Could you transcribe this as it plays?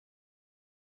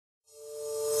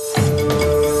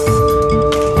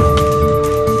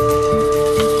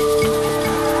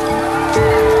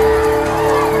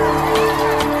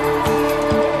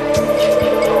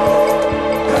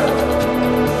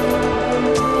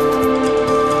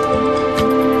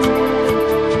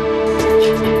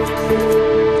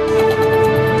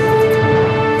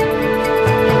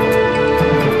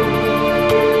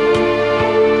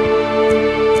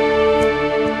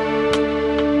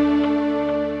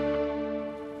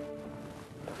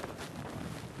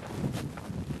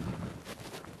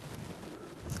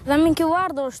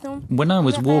When I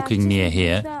was walking near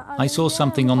here, I saw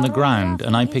something on the ground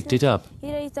and I picked it up.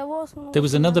 There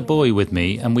was another boy with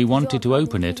me and we wanted to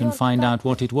open it and find out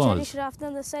what it was.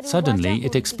 Suddenly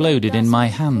it exploded in my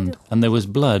hand and there was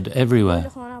blood everywhere.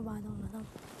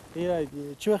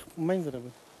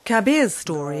 Kabir's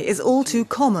story is all too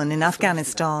common in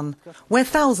Afghanistan, where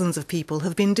thousands of people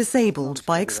have been disabled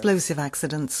by explosive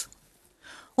accidents.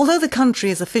 Although the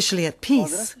country is officially at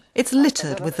peace, it's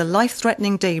littered with the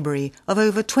life-threatening debris of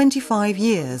over 25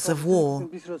 years of war.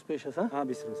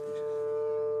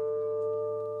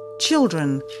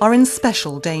 Children are in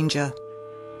special danger.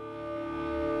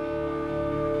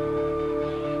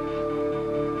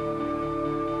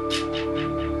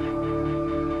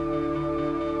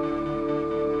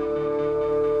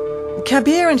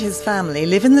 Kabir and his family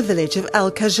live in the village of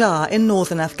Al-Qajar in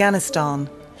northern Afghanistan.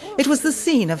 It was the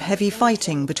scene of heavy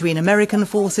fighting between American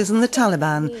forces and the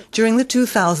Taliban during the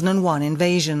 2001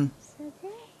 invasion.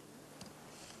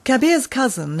 Kabir's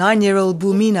cousin, 9-year-old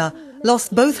Bumina,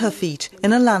 lost both her feet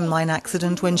in a landmine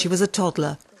accident when she was a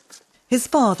toddler. His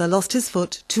father lost his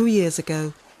foot 2 years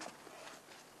ago.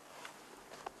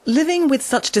 Living with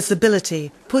such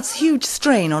disability puts huge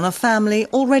strain on a family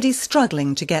already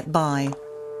struggling to get by.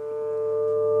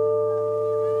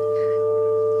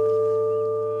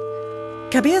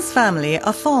 Kabir's family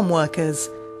are farm workers.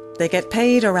 They get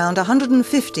paid around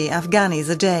 150 Afghanis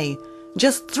a day,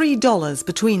 just $3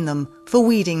 between them for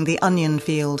weeding the onion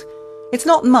field. It's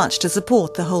not much to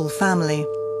support the whole family.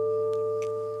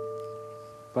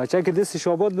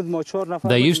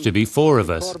 There used to be 4 of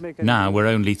us, now we're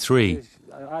only 3.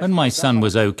 When my son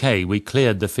was okay, we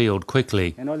cleared the field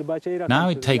quickly. Now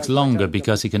it takes longer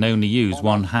because he can only use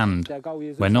one hand.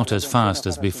 We're not as fast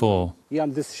as before.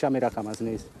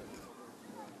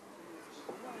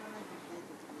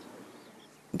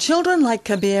 Children like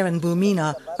Kabir and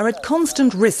Bumina are at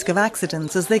constant risk of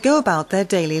accidents as they go about their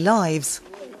daily lives.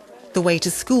 The way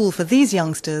to school for these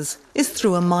youngsters is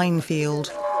through a minefield.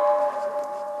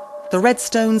 The red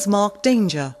stones mark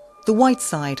danger. The white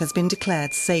side has been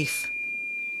declared safe.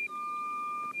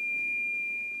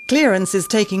 Clearance is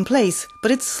taking place,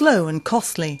 but it's slow and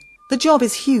costly. The job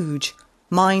is huge.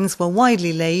 Mines were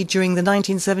widely laid during the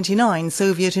 1979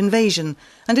 Soviet invasion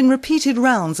and in repeated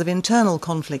rounds of internal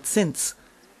conflict since.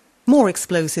 More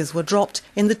explosives were dropped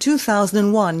in the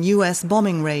 2001 US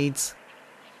bombing raids.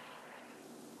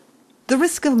 The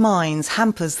risk of mines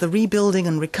hampers the rebuilding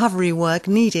and recovery work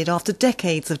needed after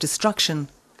decades of destruction.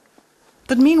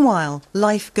 But meanwhile,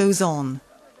 life goes on.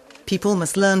 People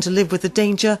must learn to live with the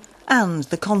danger and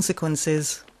the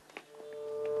consequences.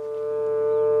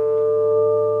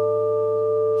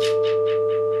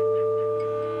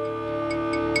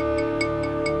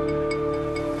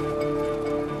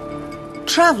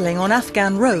 Travelling on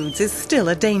Afghan roads is still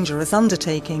a dangerous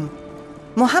undertaking.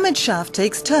 Mohammed Shaf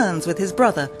takes turns with his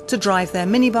brother to drive their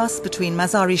minibus between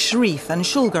Mazar-e Sharif and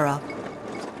Shulgara.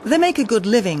 They make a good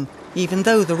living, even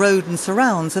though the road and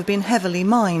surrounds have been heavily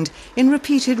mined in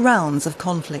repeated rounds of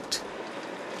conflict.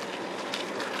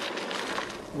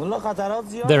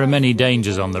 There are many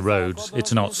dangers on the roads.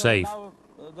 It's not safe.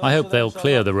 I hope they'll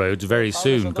clear the roads very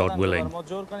soon, God willing.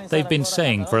 They've been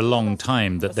saying for a long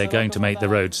time that they're going to make the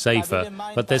roads safer,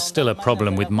 but there's still a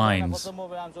problem with mines.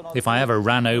 If I ever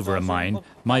ran over a mine,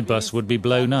 my bus would be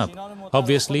blown up.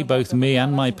 Obviously, both me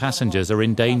and my passengers are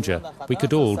in danger. We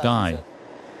could all die.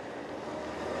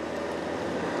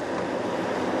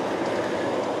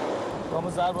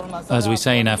 As we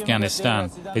say in Afghanistan,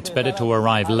 it's better to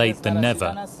arrive late than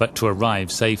never, but to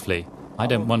arrive safely. I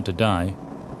don't want to die.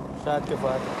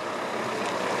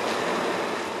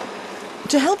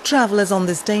 To help travellers on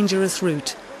this dangerous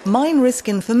route, mine risk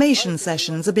information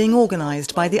sessions are being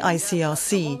organised by the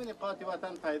ICRC.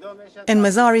 In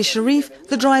Mazar-e Sharif,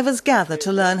 the drivers gather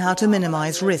to learn how to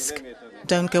minimise risk.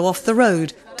 Don't go off the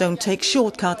road, don't take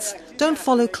shortcuts, don't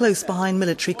follow close behind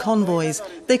military convoys.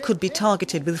 They could be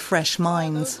targeted with fresh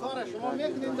mines.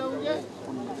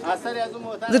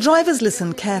 The drivers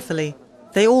listen carefully.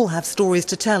 They all have stories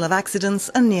to tell of accidents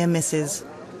and near misses.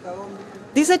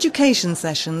 These education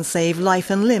sessions save life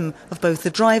and limb of both the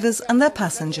drivers and their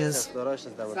passengers.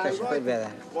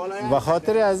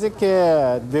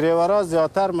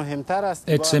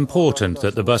 It's important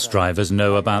that the bus drivers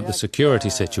know about the security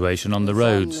situation on the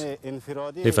roads.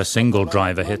 If a single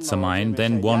driver hits a mine,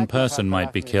 then one person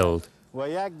might be killed.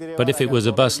 But if it was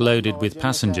a bus loaded with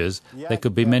passengers, there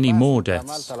could be many more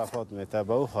deaths.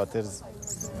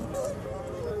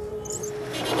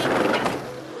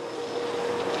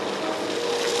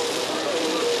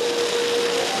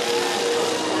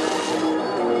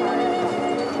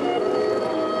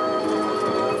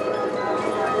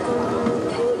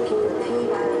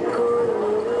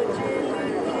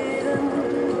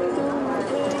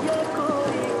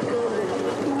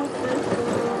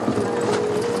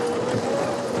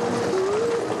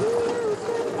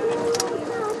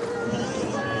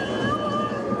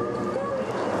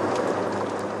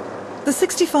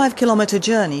 65-kilometre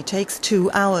journey takes 2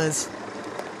 hours.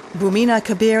 Bumina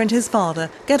Kabir and his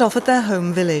father get off at their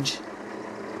home village.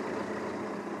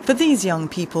 For these young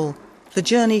people, the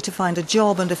journey to find a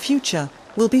job and a future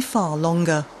will be far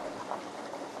longer.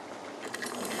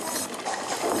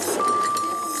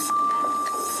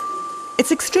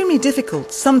 It's extremely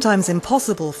difficult, sometimes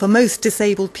impossible, for most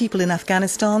disabled people in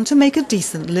Afghanistan to make a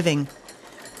decent living.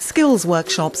 Skills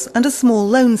workshops and a small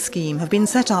loan scheme have been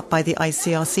set up by the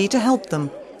ICRC to help them.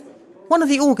 One of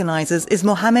the organisers is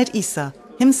Mohammed Isa,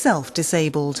 himself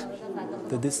disabled.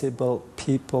 The disabled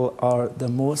people are the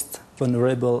most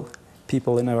vulnerable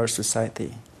people in our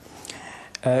society.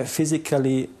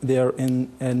 Physically, they are in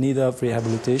need of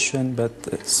rehabilitation, but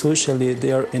socially,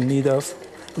 they are in need of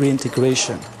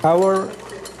reintegration. Our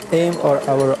aim or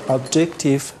our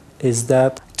objective is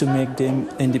that to make them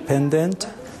independent.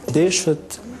 They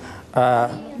should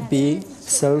be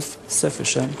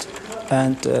self-sufficient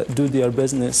and do their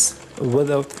business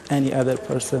without any other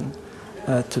person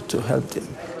to help them.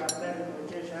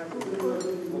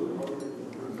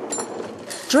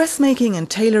 Dressmaking and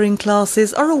tailoring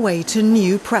classes are a way to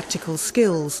new practical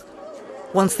skills.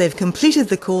 Once they've completed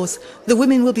the course, the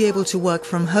women will be able to work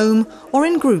from home or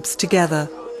in groups together.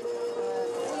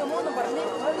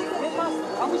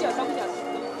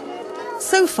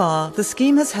 So far, the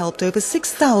scheme has helped over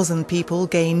 6,000 people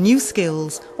gain new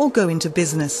skills or go into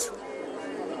business.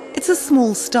 It's a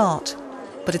small start,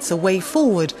 but it's a way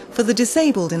forward for the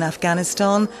disabled in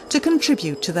Afghanistan to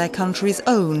contribute to their country's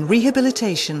own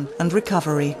rehabilitation and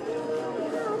recovery.